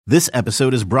This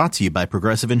episode is brought to you by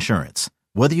Progressive Insurance.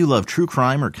 Whether you love true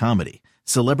crime or comedy,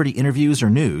 celebrity interviews or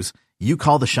news, you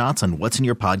call the shots on what's in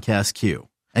your podcast queue.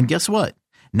 And guess what?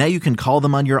 Now you can call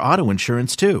them on your auto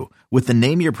insurance too with the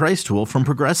Name Your Price tool from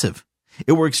Progressive.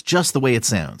 It works just the way it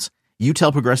sounds. You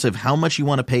tell Progressive how much you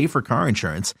want to pay for car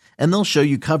insurance, and they'll show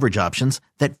you coverage options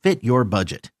that fit your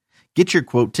budget. Get your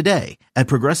quote today at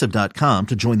Progressive.com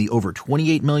to join the over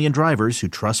 28 million drivers who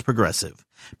trust Progressive.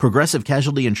 Progressive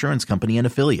Casualty Insurance Company and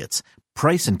Affiliates.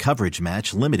 Price and coverage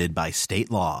match limited by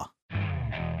state law.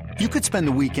 You could spend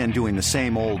the weekend doing the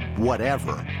same old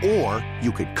whatever, or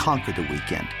you could conquer the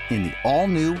weekend in the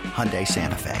all-new Hyundai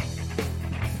Santa Fe.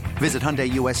 Visit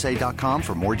HyundaiUSA.com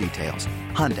for more details.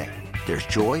 Hyundai, there's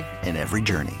joy in every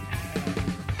journey.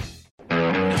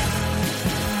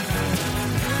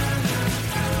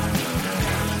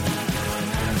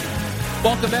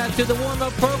 Welcome back to the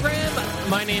warm-up program.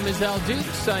 My name is Al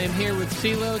Dukes. I am here with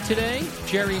CeeLo today.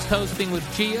 Jerry's hosting with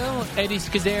Gio. Eddie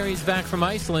Scazzeri's back from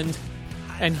Iceland.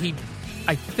 And he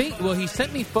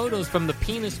sent me photos from the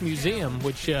Penis Museum,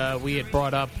 which we had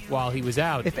brought up while he was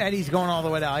out. If Eddie's going all the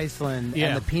way to Iceland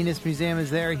and the Penis Museum is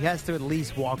there, he has to at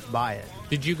least walk by it.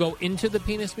 Did you go into the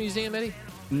Penis Museum, Eddie?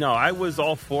 No, I was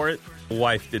all for it.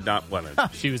 Wife did not want it.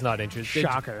 She was not interested.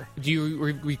 Shocker. Do you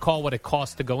recall what it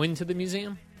cost to go into the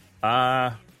museum?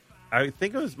 I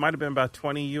think it might have been about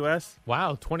 20 U.S.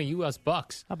 Wow, 20 U.S.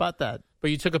 bucks. How about that?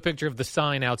 But you took a picture of the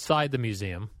sign outside the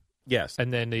museum. Yes.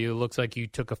 And then it looks like you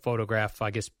took a photograph, I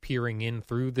guess, peering in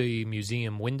through the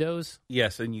museum windows.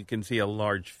 Yes, and you can see a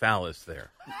large phallus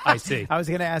there. I see. I was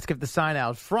going to ask if the sign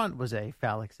out front was a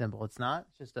phallic symbol. It's not?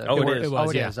 It's just a, it is. It was,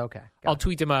 it yeah. is. Okay. I'll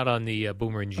tweet them out on the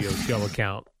Boomer and Geo show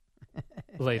account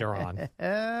later on.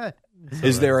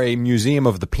 Is there a museum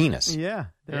of the penis? Yeah,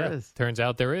 there is. Turns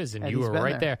out there is, and Eddie's you were been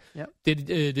right there. Yep. Did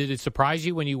it surprise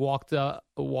you when you walked up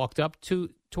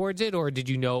towards it, or did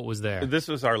you know it was there? This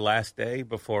was our last day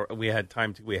before we had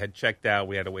time to. We had checked out.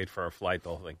 We had to wait for our flight, the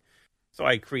whole thing. So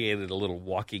I created a little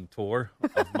walking tour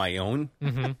of my own,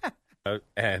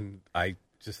 and I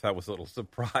just thought was a little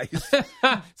surprise.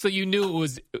 So you knew it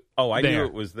was. Oh, I there. knew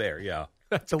it was there. Yeah,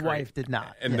 The wife did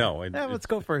not. And no, let's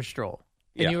go for a stroll.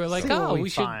 And you were like, See what "Oh,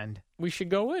 we should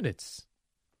go in."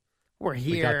 We're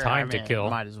here. We got time to kill.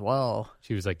 Might as well.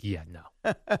 She was like, "Yeah,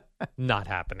 no, not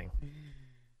happening."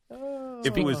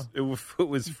 if it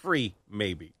was free,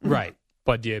 maybe. Right,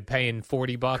 but you're paying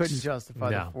 $40. Couldn't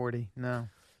justify the 40. No.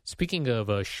 Speaking of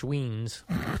Schweens,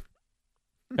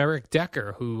 Eric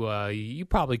Decker, who you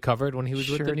probably covered when he was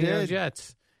with the New York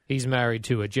Jets. He's married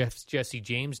to a Jesse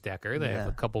James Decker. They have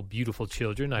a couple beautiful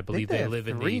children. I believe they live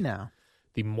in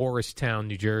the Morristown,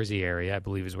 New Jersey area, I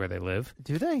believe is where they live.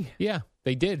 Do they? Yeah,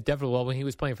 they did. Definitely. Well, when he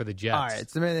was playing for the Jets. All right,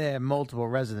 so maybe they have multiple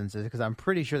residences because I'm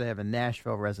pretty sure they have a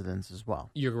Nashville residence as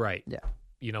well. You're right. Yeah.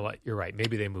 You know what? You're right.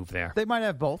 Maybe they moved there. They might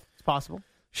have both. It's possible.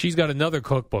 She's got another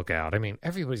cookbook out. I mean,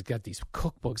 everybody's got these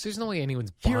cookbooks. There's no way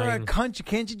anyone's buying. You're a country.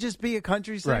 Can't you just be a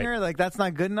country singer? Right. Like, that's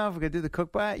not good enough. We could do the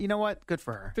cookbook. You know what? Good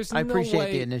for her. There's I no appreciate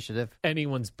way the initiative.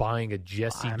 Anyone's buying a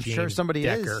Jesse I'm James sure somebody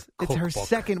Decker is. It's her cookbook.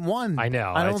 second one. I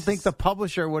know. I don't think the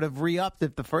publisher would have re-upped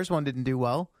if the first one didn't do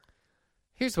well.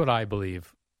 Here's what I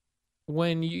believe.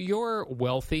 When you're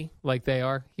wealthy like they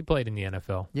are, he played in the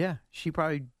NFL. Yeah, she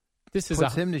probably puts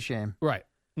him to shame. Right.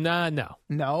 No.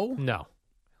 No?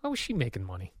 How is she making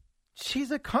money? She's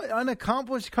an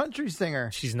accomplished country singer.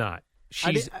 She's not.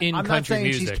 She's in I'm country not saying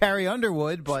music. she's Carrie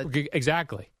Underwood, but...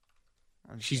 Exactly.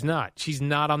 She's not. She's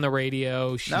not on the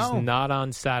radio. She's not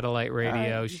on satellite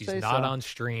radio. She's not on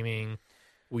streaming.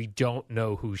 We don't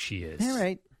know who she is. All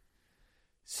right.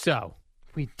 So...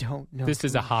 We don't know this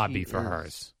is a who hobby she for is.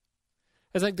 hers.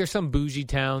 It's like there's some bougie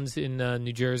towns in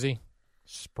New Jersey.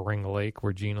 Spring Lake,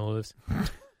 where Gina lives.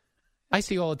 I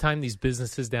see all the time these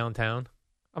businesses downtown.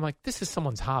 I'm like, this is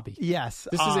someone's hobby. Yes.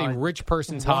 This is a rich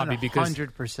person's hobby because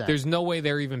 100%. There's no way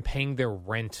they're even paying their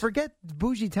rent. Forget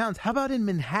bougie towns. How about in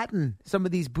Manhattan? Some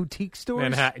of these boutique stores?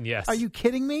 Manhattan, yes. Are you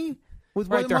kidding me? With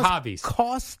Right, what they're must hobbies.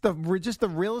 Cost just the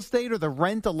real estate or the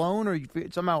rent alone, or you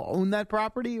somehow own that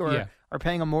property or are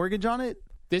paying a mortgage on it?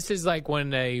 This is like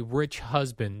when a rich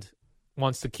husband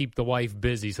wants to keep the wife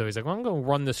busy, so he's like, well, I'm going to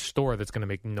run this store that's going to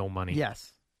make no money.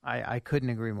 Yes. I couldn't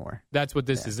agree more. That's what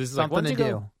this is. This is something like, why don't you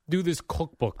to go do this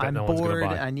cookbook that I'm no one's going bored. to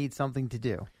buy? I need something to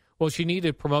do. Well, she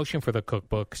needed promotion for the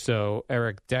cookbook, so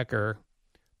Eric Decker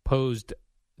posed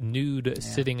nude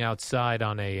sitting outside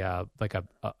on a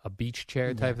beach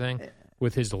chair type thing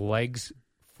with his legs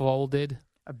folded.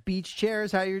 A beach chair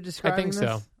is how you're describing I think this?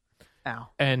 so. Ow.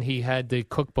 And he had the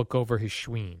cookbook over his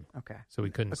schween. Okay. So we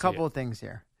couldn't A see couple it. of things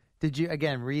here. Did you,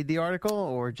 again, read the article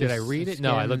or just Did I read it?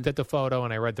 No, I looked at the photo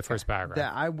and I read the first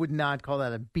paragraph. I would not call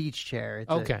that a beach chair.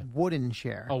 It's a wooden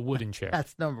chair. A wooden chair.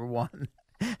 That's number one.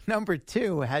 Number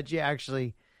two, had you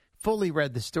actually fully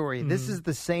read the story, this is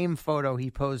the same photo he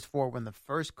posed for when the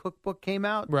first cookbook came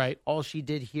out. Right. All she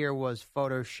did here was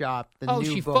Photoshop the new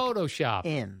she book Photoshopped.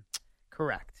 in.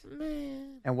 Correct.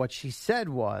 Man. And what she said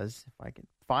was, if I can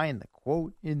find the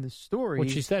quote in the story, What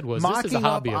she said was, mocking this is a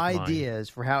hobby up of mine. ideas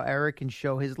for how Eric can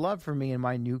show his love for me in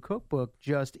my new cookbook,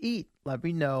 Just Eat. Let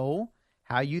me know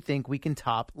how you think we can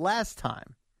top Last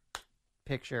Time.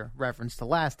 Picture reference to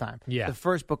Last Time. Yeah. The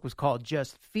first book was called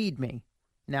Just Feed Me.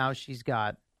 Now she's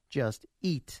got Just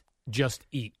Eat. Just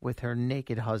Eat. With her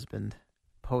naked husband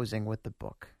posing with the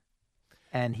book.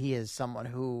 And he is someone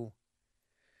who,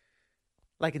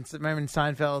 like remember in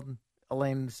Seinfeld,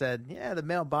 Elaine said, yeah, the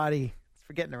male body, it's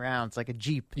for getting around. It's like a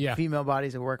Jeep. Yeah. Female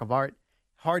body's a work of art.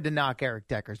 Hard to knock Eric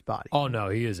Decker's body. Oh, no,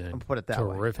 he is in I'll put it that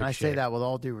way. terrific And I shape. say that with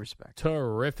all due respect.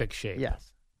 Terrific shape.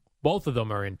 Yes. Both of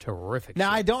them are in terrific Now,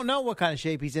 shape. I don't know what kind of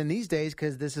shape he's in these days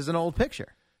because this is an old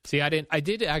picture. See, I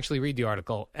did actually read the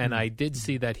article, and I did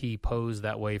see that he posed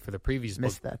that way for the previous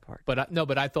Missed book. that part. But I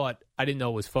didn't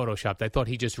know it was Photoshopped. I thought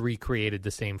he just recreated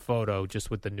the same photo just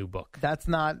with the new book. That's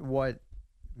not what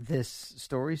this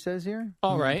story says here.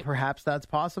 All right. Perhaps that's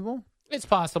possible. It's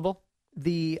possible.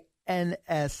 The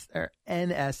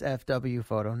NSFW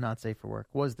photo, not safe for work,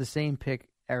 was the same pic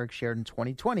Eric shared in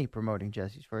 2020 promoting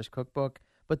Jesse's first cookbook.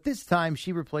 But this time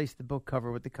she replaced the book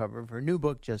cover with the cover of her new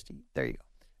book, Just Eat. There you go.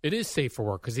 It is safe for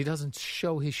work because he doesn't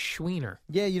show his schwiener.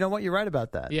 Yeah, you know what? You're right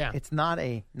about that. Yeah. It's not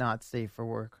a not safe for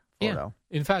work photo.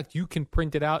 Yeah. In fact, you can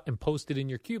print it out and post it in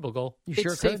your cubicle. You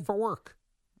sure it's safe could. for work.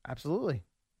 Absolutely.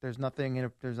 There's nothing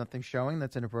showing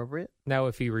that's inappropriate. Now,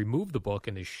 if he removed the book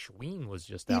and his schween was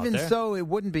just out Even there. so, it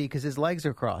wouldn't be because his legs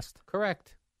are crossed.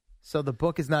 Correct. So the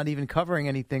book is not even covering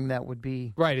anything that would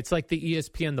be... Right. It's like the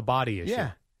ESPN The Body issue.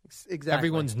 Yeah, exactly.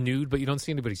 Everyone's nude, but you don't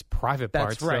see anybody's private That's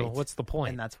parts. right. So what's the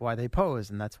point? And that's why they pose,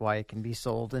 and that's why it can be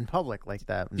sold in public like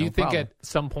that. Do you think at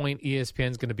some point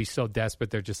ESPN's going to be so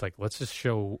desperate they're just like, let's just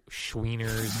show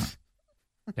schwieners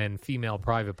and female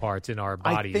private parts in our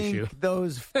body I think issue?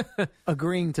 those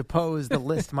agreeing to pose, the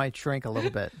list might shrink a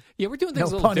little bit. Yeah, we're doing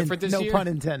things a little different this no year. No pun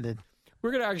intended.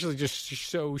 We're going to actually just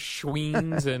show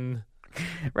schweens and...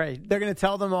 Right. They're going to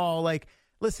tell them all, like,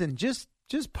 listen, just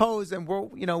pose and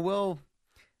we'll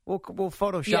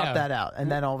Photoshop that out.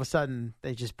 And then all of a sudden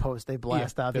they just post, they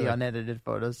blast out the unedited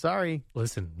photos. Sorry.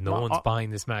 Listen, no one's buying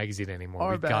this magazine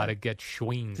anymore. We've got to get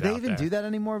schweens Do they out even there. do that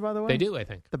anymore, by the way? They do, I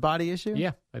think. The body issue?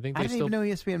 Yeah, I think they I didn't still... even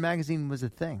know ESPN Magazine was a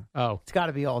thing. Oh. It's got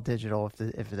to be all digital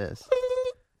if it is.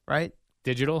 Right?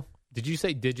 Digital? Did you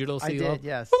say digital, CeeLo? I did,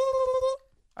 yes.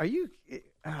 Are you...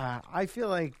 I feel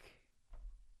like...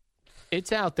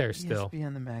 It's out there still.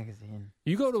 ESPN the magazine.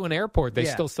 You go to an airport, they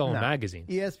still sell a magazine.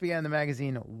 ESPN the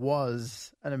magazine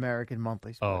was an American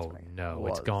monthly sports Oh, magazine. no,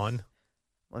 it's gone.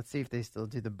 Let's see if they still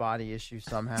do the body issue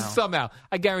somehow. Somehow.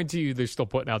 I guarantee you they're still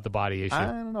putting out the body issue. I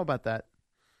don't know about that.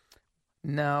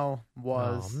 No,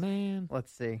 was. Oh, man.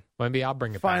 Let's see. Maybe I'll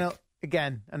bring it back.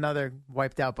 Again, another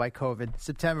wiped out by COVID.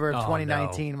 September of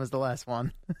 2019 was the last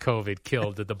one. COVID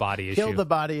killed the body issue. Killed the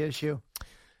body issue.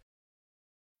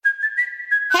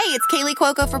 Hey, it's Kaylee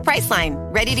Cuoco for Priceline.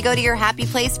 Ready to go to your happy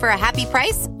place for a happy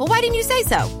price? Well, why didn't you say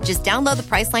so? Just download the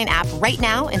Priceline app right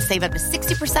now and save up to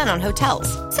 60% on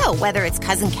hotels. So whether it's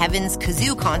Cousin Kevin's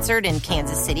Kazoo Concert in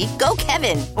Kansas City, go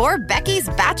Kevin, or Becky's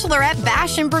Bachelorette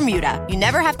Bash in Bermuda, you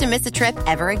never have to miss a trip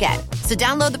ever again. So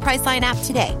download the Priceline app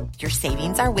today. Your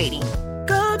savings are waiting.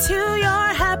 Go to your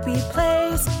happy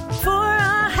place for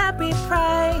a happy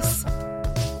price.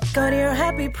 Go to your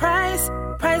happy price,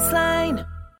 Priceline.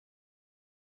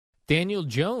 Daniel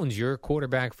Jones, your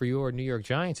quarterback for your New York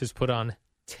Giants, has put on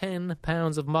 10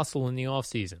 pounds of muscle in the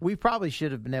offseason. We probably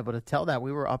should have been able to tell that.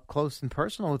 We were up close and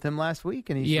personal with him last week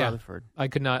in East Rutherford. I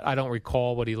don't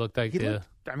recall what he looked like.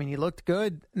 He looked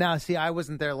good. Now, see, I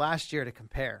wasn't there last year to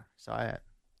compare. So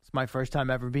it's my first time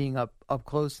ever being up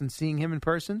close and seeing him in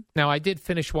person. Now, I did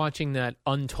finish watching that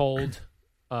Untold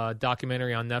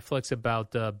documentary on Netflix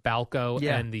about Balco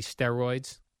and the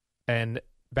steroids. And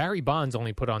Barry Bonds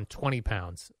only put on 20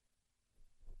 pounds.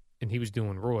 And he was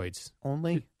doing roids.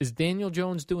 Only? Is Daniel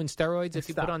Jones doing steroids if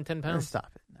he put on 10 pounds?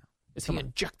 Stop it now. Is he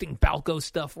injecting Balco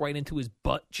stuff right into his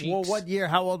butt cheeks? Well, what year?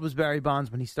 How old was Barry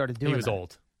Bonds when he started doing that? He was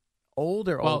old. Old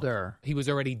or older? He was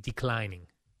already declining.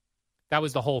 That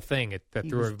was the whole thing that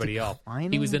threw everybody off.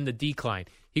 He was in the decline.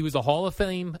 He was a Hall of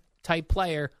Fame type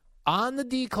player on the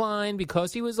decline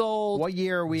because he was old. What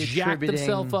year are we jacked attributing?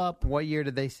 Himself up. What year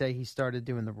did they say he started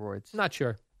doing the roids? Not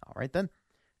sure. All right, then.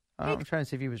 I'm trying to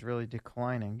see if he was really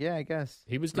declining. Yeah, I guess.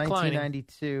 He was declining.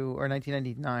 1992, or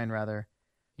 1999, rather.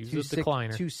 He was a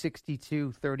decliner.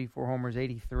 262, 34 homers,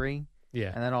 83.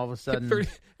 Yeah. And then all of a sudden...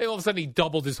 all of a sudden he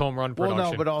doubled his home run production.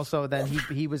 Well, no, but also then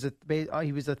he was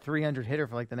a 300 hitter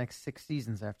for like the next 6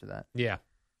 seasons after that. Yeah.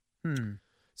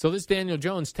 So this Daniel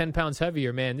Jones, 10 pounds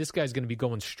heavier, man, this guy's going to be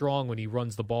going strong when he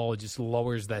runs the ball. It just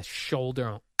lowers that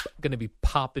shoulder. Going to be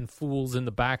popping fools in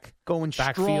the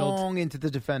backfield. Strong into the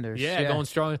defenders. Yeah, going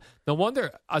strong. No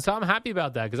wonder. So I'm happy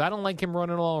about that because I don't like him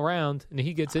running all around. And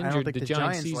he gets injured, the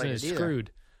Giants season is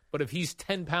screwed. But if he's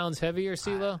 10 pounds heavier,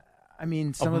 CeeLo, I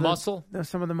mean, some of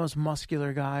the most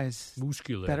muscular guys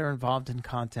that are involved in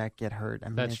contact get hurt. I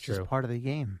mean, it's just part of the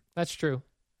game. That's true.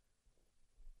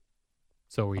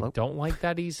 So we don't like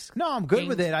that he's... No, I'm good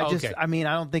with it. I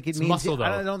don't think it means... muscle, though.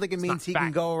 I don't think it means he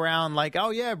can go around like, oh,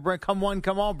 yeah, come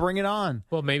all, bring it on.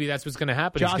 Well, maybe that's what's going to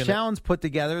happen. Josh Allen's put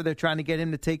together. They're trying to get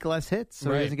him to take less hits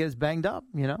so he doesn't get as banged up,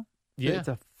 you know? Yeah. It's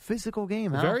a physical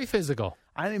game. Very physical.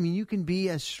 I mean, you can be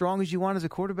as strong as you want as a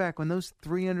quarterback when those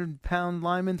 300-pound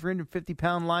linemen,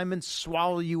 350-pound linemen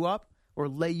swallow you up or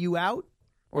lay you out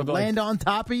or land on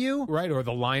top of you. Right, or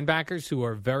the linebackers who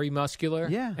are very muscular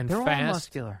and they're fast. All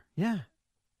muscular. Yeah.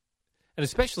 And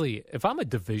especially if I'm a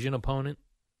division opponent,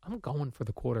 I'm going for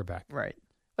the quarterback. Right.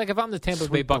 Like if I'm the Tampa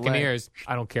Bay Buccaneers,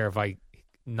 I don't care if I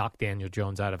knock Daniel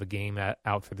Jones out of a game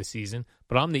out for the season.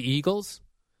 But I'm the Eagles.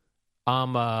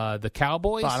 I'm the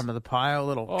Cowboys. Bottom of the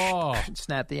pile,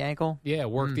 snap the ankle. Yeah,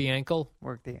 work the ankle.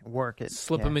 Work it.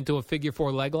 Slip him into a figure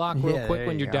 4 leg lock real quick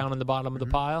when you're down on the bottom of the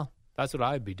pile. That's what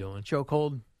I'd be doing.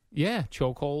 Chokehold. Yeah,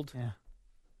 chokehold.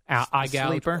 Yeah. Eye gouge.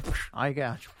 Sleeper. Eye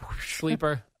gouge.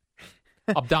 Sleeper.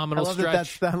 Abdominal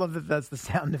stretch. I love that that's the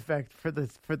sound effect for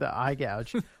the eye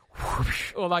gouge.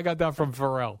 Well, I got that from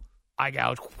Pharrell. Eye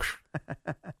gouge.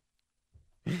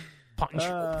 Punch.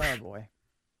 Oh, boy.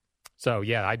 So,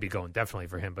 yeah, I'd be going definitely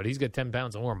for him. But he's got 10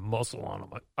 pounds more muscle on him.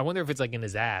 I wonder if it's like in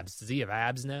his abs. Does he have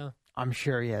abs now? I'm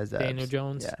sure he has abs. Daniel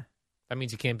Jones? Yeah. That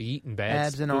means he can't be eating bad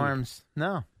abs and arms.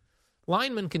 No.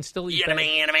 Linemen can still eat bad.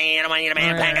 Eat a man,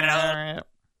 pack it up.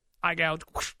 Eye gouge.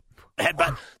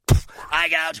 Headbutt. Eye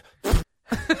gouge.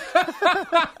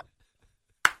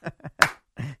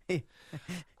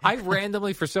 I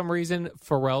randomly, for some reason,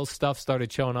 Pharrell's stuff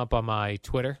started showing up on my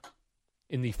Twitter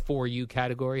in the For You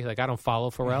category. Like, I don't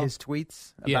follow Pharrell. His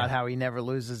tweets about how he never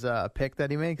loses a pick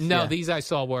that he makes? No, these I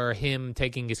saw were him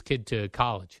taking his kid to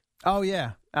college. Oh,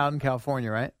 yeah. Out in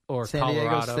California, right? Or San Colorado.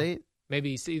 Diego State?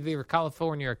 Maybe either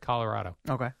California or Colorado.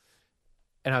 Okay.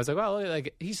 And I was like, well,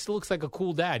 like he looks like a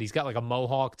cool dad. He's got like a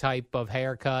mohawk type of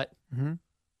haircut. Mm-hmm.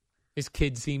 His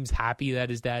kid seems happy that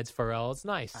his dad's Pharrell. It's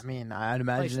nice. I mean, I'd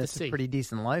imagine it's a pretty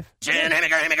decent life. That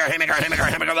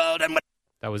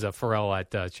was a Pharrell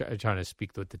at trying to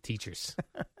speak with the teachers,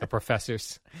 the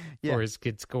professors for his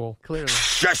kid's school. Clearly.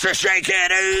 Shake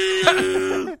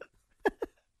it.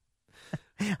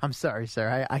 I'm sorry,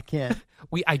 sir. I can't.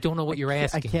 I don't know what you're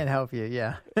asking. I can't help you.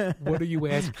 Yeah. What are you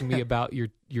asking me about your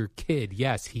kid?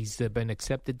 Yes, he's been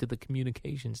accepted to the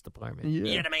communications department.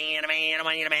 Yeah. Eat a man,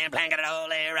 pack it all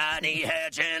there. Rodney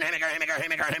Hudson,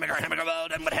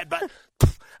 headbutt.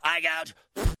 Eye gouge.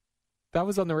 That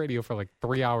was on the radio for like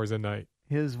 3 hours a night.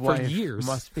 His wife years.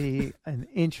 Must be an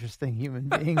interesting human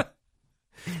being.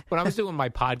 When I was doing my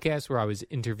podcast where I was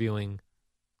interviewing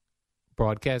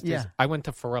broadcasters, I went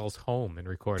to Pharrell's home and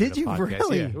recorded Did you podcast.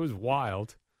 really? Yeah, it was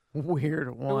wild.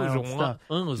 Weird, wild stuff.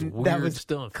 It was weird that was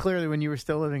stuff. Clearly when you were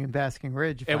still living in Basking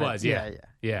Ridge. It was, yeah.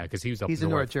 Yeah, because he was up He's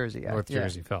north. a North Jersey guy. North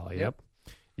Jersey fella, yep.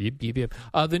 Yep.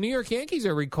 The New York Yankees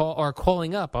are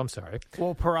calling up. I'm sorry.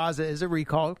 Well, Peraza is a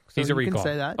recall. So He's a recall.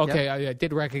 Can say that. Okay, I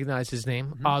did recognize his name.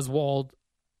 Mm-hmm. Oswald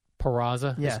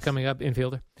Peraza is coming up,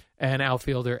 infielder. And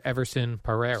outfielder Everson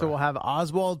Pereira. So we'll have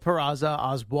Oswald Peraza,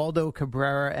 Oswaldo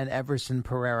Cabrera, and Everson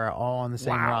Pereira all on the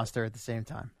same roster at the same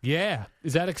time. Yeah.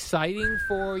 Is that exciting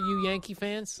for you Yankee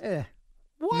fans?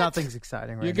 What? Nothing's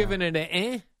exciting right now. You're giving it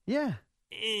an Yeah.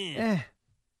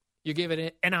 You're giving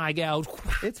it an eye gouge.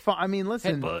 It's fine. I mean,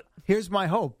 listen, here's my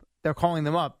hope. They're calling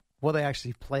them up. Will they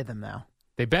actually play them now?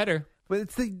 They better. But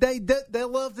they'll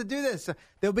love to do this.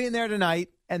 They'll be in there tonight,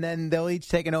 and then they'll each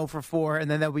take an 0 for 4,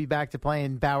 and then they'll be back to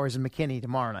playing Bowers and McKinney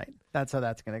tomorrow night. That's how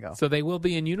that's going to go. So they will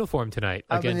be in uniform tonight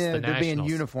against the Nationals. They'll be in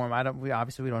uniform.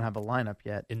 Obviously, we don't have a lineup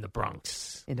yet. In the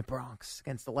Bronx.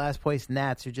 Against the last place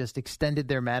Nats, who just extended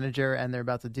their manager, and they're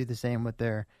about to do the same with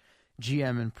their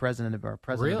GM and president of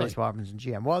baseball operations and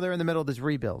GM. Well, they're in the middle of this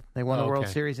rebuild. They won the World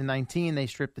Series in 2019. They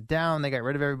stripped it down. They got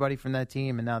rid of everybody from that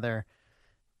team, and now they're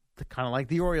kind of like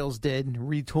the Orioles did,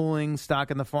 retooling,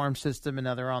 stocking the farm system, and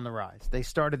now they're on the rise. They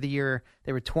started the year,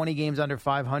 they were 20 games under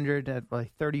 500 at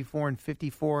like 34 and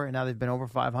 54, and now they've been over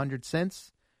 500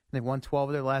 since. They've won 12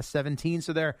 of their last 17,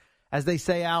 so they're, as they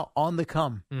say, out on the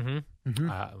come.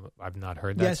 I've not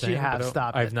heard that. Yes, you have.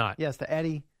 Stop it. I've not. Yes, the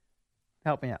Eddie.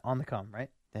 Help me out. On the come, right?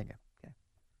 There you go. Okay.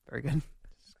 Very good.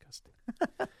 Disgusting.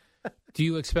 Do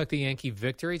you expect the Yankee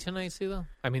victory tonight, CeeLo?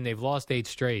 I mean, they've lost 8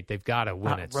 straight. They've got to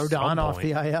win it. Rodon off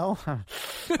the IL?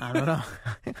 I don't know.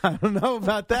 I don't know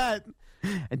about that.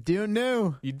 I don't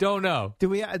know. You don't know. Do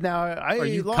we now? Are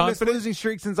you longest confident? losing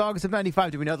streak since August of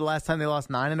 '95. Do we know the last time they lost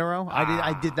 9 in a row?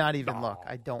 I did not even look.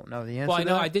 I don't know the answer. Well, I to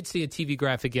know. that. I did see a TV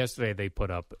graphic yesterday they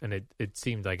put up, and it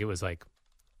seemed like it was like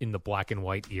in the black and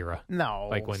white era. No,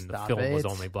 like when the stop film was it.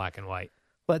 only black and white.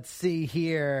 Let's see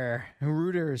here.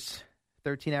 Reuters,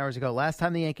 13 hours ago. Last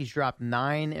time the Yankees dropped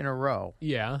 9 in a row.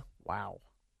 Yeah. Wow.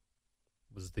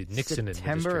 Was the Nixon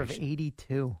September of administration.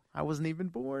 '82. I wasn't even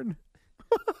born.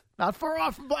 Not far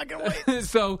off from black and white.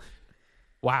 So,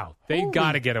 wow. They Holy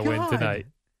got to get a win God. tonight.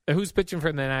 Who's pitching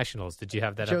for the Nationals? Did you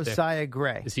have that up there? Josiah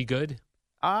Gray. Is he good?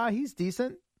 He's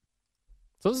decent.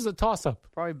 So this is a toss-up.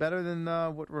 Probably better than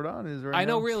what Rodon is right now. I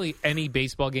know really any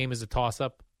baseball game is a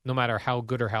toss-up, no matter how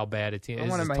good or how bad a team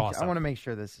is. I a toss-up. want to make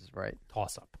sure this is right.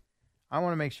 Toss-up. I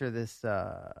want to make sure this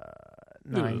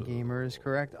 9-gamer is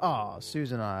correct. Oh,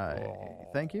 Susan,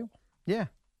 thank you. Yeah.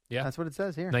 Yeah. That's what it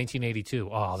says here. 1982.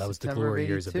 Oh, that was the September glory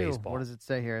years of 82. baseball. What does it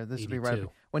say here? This will be right. 82.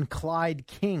 When Clyde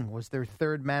King was their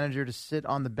third manager to sit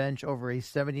on the bench over a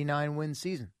 79-win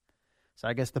season. So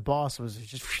I guess the boss was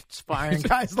just firing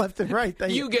guys left and right.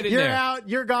 You get in You're there. out.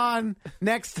 You're gone.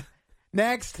 Next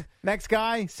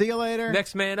guy. See you later.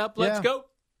 Next man up. Let's Yeah. go.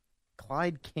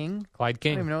 Clyde King? Clyde I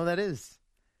King. don't even know who that is.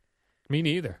 Me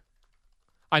neither.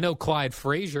 I know Clyde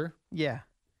Frazier. Yeah.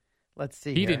 Let's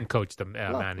see. He here. didn't coach the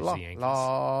manage the Yankees.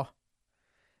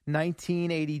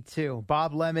 1982.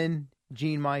 Bob Lemon,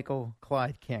 Gene Michael,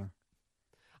 Clyde King.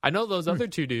 I know those other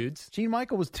two dudes. Gene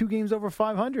Michael was 2 games over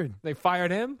 500. They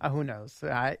fired him. Who knows?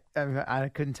 I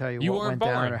couldn't tell you You what weren't went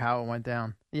down born. or how it went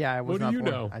down. Yeah, I was What do not you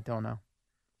born. know? I don't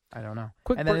know.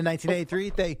 Quick And then in break- 1983,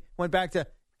 they went back to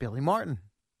Billy Martin.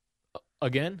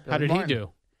 Again? Billy How did Martin. he do?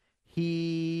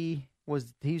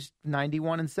 He's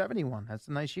 91 and 71. That's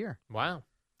a nice year. Wow.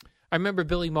 I remember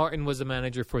Billy Martin was a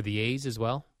manager for the A's as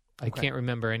well. I Okay. can't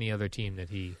remember any other team that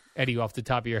Eddie, off the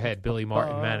top of your head, Billy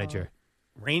Martin manager.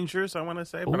 Rangers, I want to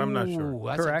say, but I'm not sure. Ooh,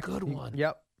 that's Correct. a good one.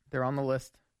 Yep. They're on the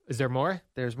list. Is there more?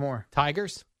 There's more.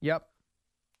 Tigers? Yep.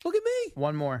 Look at me.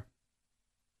 One more.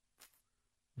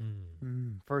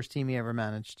 First team he ever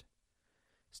managed.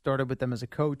 Started with them as a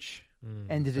coach.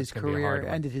 Ended his that's gonna be a hard career.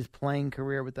 one. Ended his playing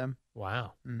career with them.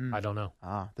 Wow. Mhm. I don't know.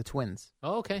 The Twins.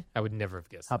 Oh, okay. I would never have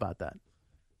guessed. How about that?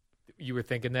 You were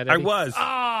thinking that, I Eddie? was.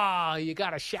 Oh, you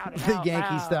got to shout it The out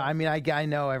Yankees loud. stuff. I mean, I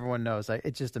know everyone knows.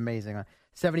 It's just amazing.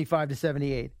 75 to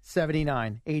 78,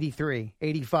 79, 83,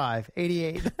 85,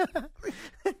 88.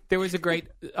 There was a great,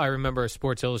 I remember a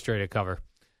Sports Illustrated cover.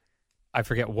 I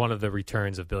forget one of the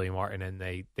returns of Billy Martin, and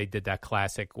they did that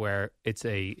classic where it's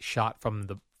a shot from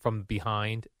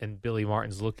behind, and Billy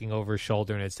Martin's looking over his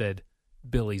shoulder, and it said,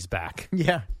 "Billy's back."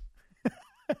 Yeah.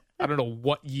 I don't know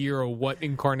what year or what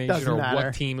incarnation Doesn't or matter.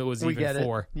 what team it was We even get it.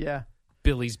 for. Yeah.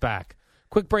 Billy's back.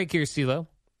 Quick break here, CeeLo.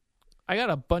 I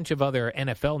got a bunch of other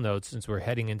NFL notes since we're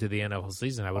heading into the NFL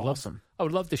season. I would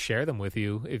love to share them with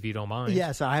you if you don't mind.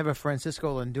 Yes, I have a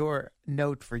Francisco Lindor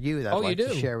note for you that I'd Oh, you like to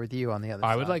do? share with you on the other side.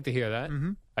 I would like to hear that.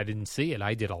 Mhm. I didn't see it.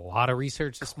 I did a lot of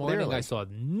research this morning. Clearly. I saw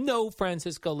no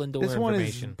Francisco Lindor This one is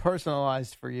information.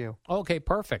 personalized for you. Okay,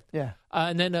 perfect. Yeah.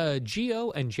 And then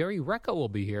Gio and Jerry Recca will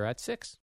be here at 6.